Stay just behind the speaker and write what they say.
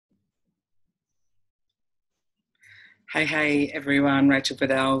Hey everyone, Rachel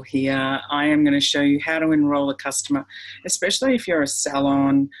Bedell here. I am going to show you how to enroll a customer, especially if you're a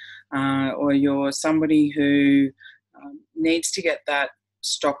salon or you're somebody who needs to get that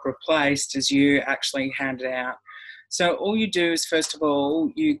stock replaced as you actually hand it out. So all you do is, first of all,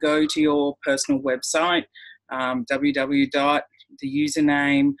 you go to your personal website,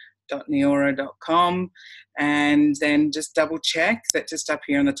 www.theusername.neora.com, and then just double check that just up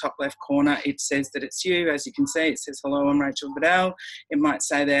here in the top left corner it says that it's you. As you can see, it says hello, I'm Rachel Bedell. It might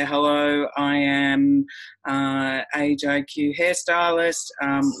say there, hello, I am Age IQ hairstylist,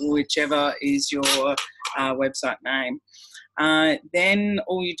 whichever is your website name. Then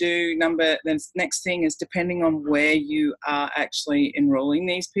all you do, the next thing is, depending on where you are actually enrolling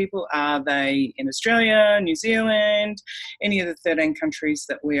these people, are they in Australia, New Zealand, any of the 13 countries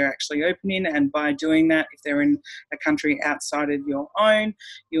that we're actually open in? And by doing that, if they're in a country outside of your own,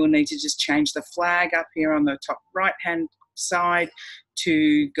 you'll need to just change the flag up here on the top right hand side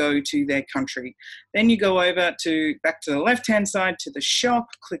to go to their country. Then you go over to back to the left hand side to the shop,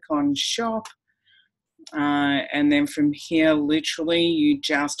 click on shop. And then from here, literally, you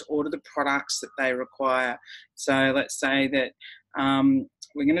just order the products that they require. So let's say that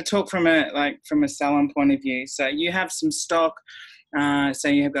we're going to talk from a salon point of view. So you have some stock. So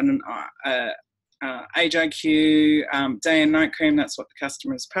you have got an Age IQ day and night cream. That's what the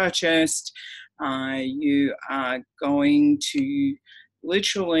customer has purchased. You are going to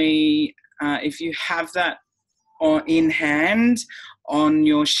literally, if you have that in hand on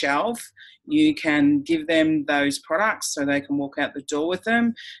your shelf, you can give them those products so they can walk out the door with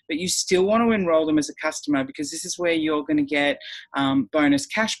them, but you still want to enroll them as a customer, because this is where you're going to get bonus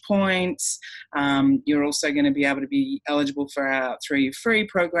cash points. You're also going to be able to be eligible for our 3-year free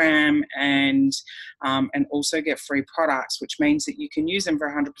program, and also get free products, which means that you can use them for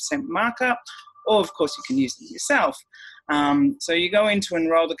 100% markup, or of course you can use them yourself. So you go in to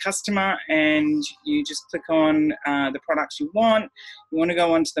enroll the customer and you just click on the products you want. You want to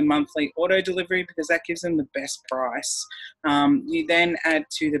go onto the monthly auto delivery because that gives them the best price. You then add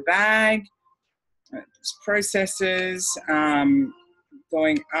to the bag, processes,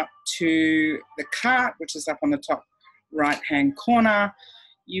 going up to the cart, which is up on the top right hand corner.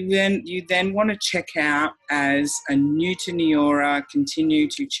 You then want to check out as a new to Neora, continue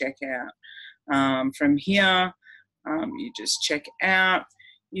to check out. From here, you just check out,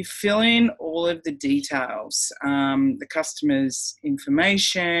 you fill in all of the details, the customer's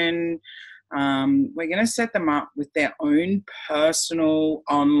information. We're going to set them up with their own personal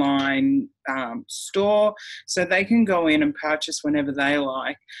online store, so they can go in and purchase whenever they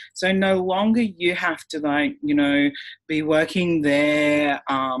like. So no longer you have to be working their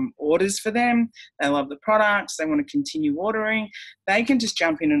orders for them. They love the products, they want to continue ordering. They can just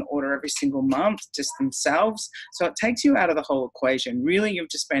jump in and order every single month just themselves. So it takes you out of the whole equation. Really, you've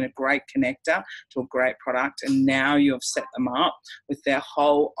just been a great connector to a great product, and now you've set them up with their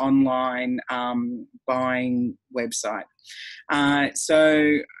whole online buying website.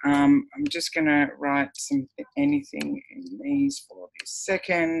 So I'm just going to write anything in these for this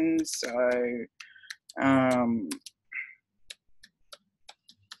second. So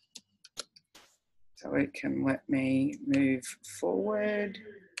so it can let me move forward.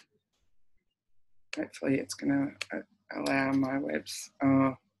 Hopefully it's going to allow my webs.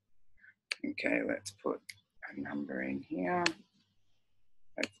 Oh, okay, let's put a number in here.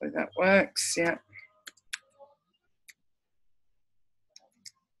 Hopefully that works. Yep.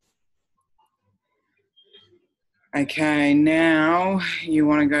 Okay, now you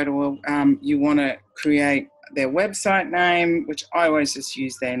want to go to you want to create their website name, which I always just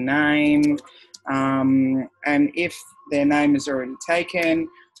use their name. And if their name is already taken,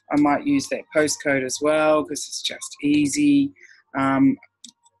 I might use their postcode as well because it's just easy.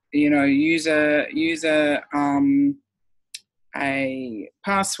 Use a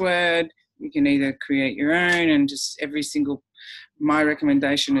password. You can either create your own, and just my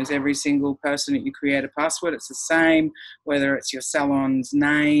recommendation is every single person that you create a password, it's the same, whether it's your salon's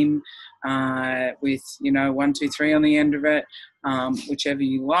name with 1, 2, 3 on the end of it, whichever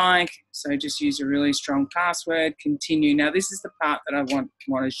you like. So just use a really strong password. Continue. Now this is the part that I want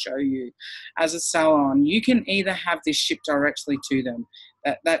to show you. As a salon, you can either have this shipped directly to them.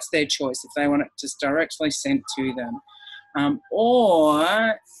 That's their choice if they want it just directly sent to them.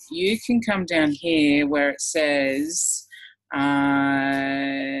 Or you can come down here where it says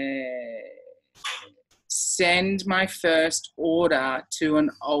send my first order to an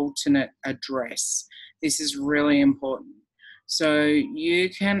alternate address. This is really important. So you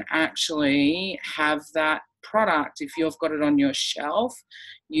can actually have that product, if you've got it on your shelf,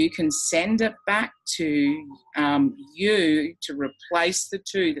 you can send it back to you to replace the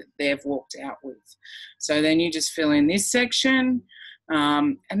 2 that they've walked out with. So then you just fill in this section,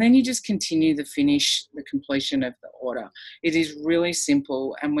 and then you just continue the completion of the order. It is really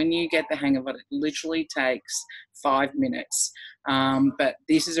simple, and when you get the hang of it, it literally takes 5 minutes. But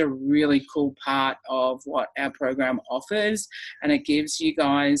this is a really cool part of what our program offers, and it gives you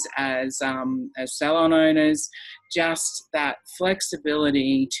guys as salon owners just that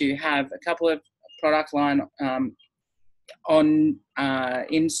flexibility to have a couple of product line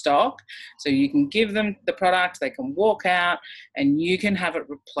in stock, so you can give them the product, they can walk out, and you can have it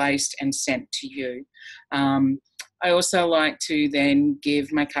replaced and sent to you. I also like to then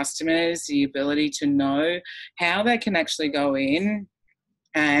give my customers the ability to know how they can actually go in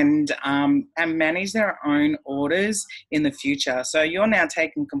and manage their own orders in the future. So you're now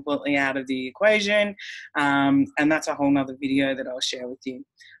taken completely out of the equation, and that's a whole nother video that I'll share with you.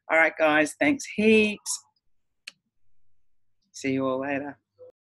 All right, guys, thanks heaps. See you all later.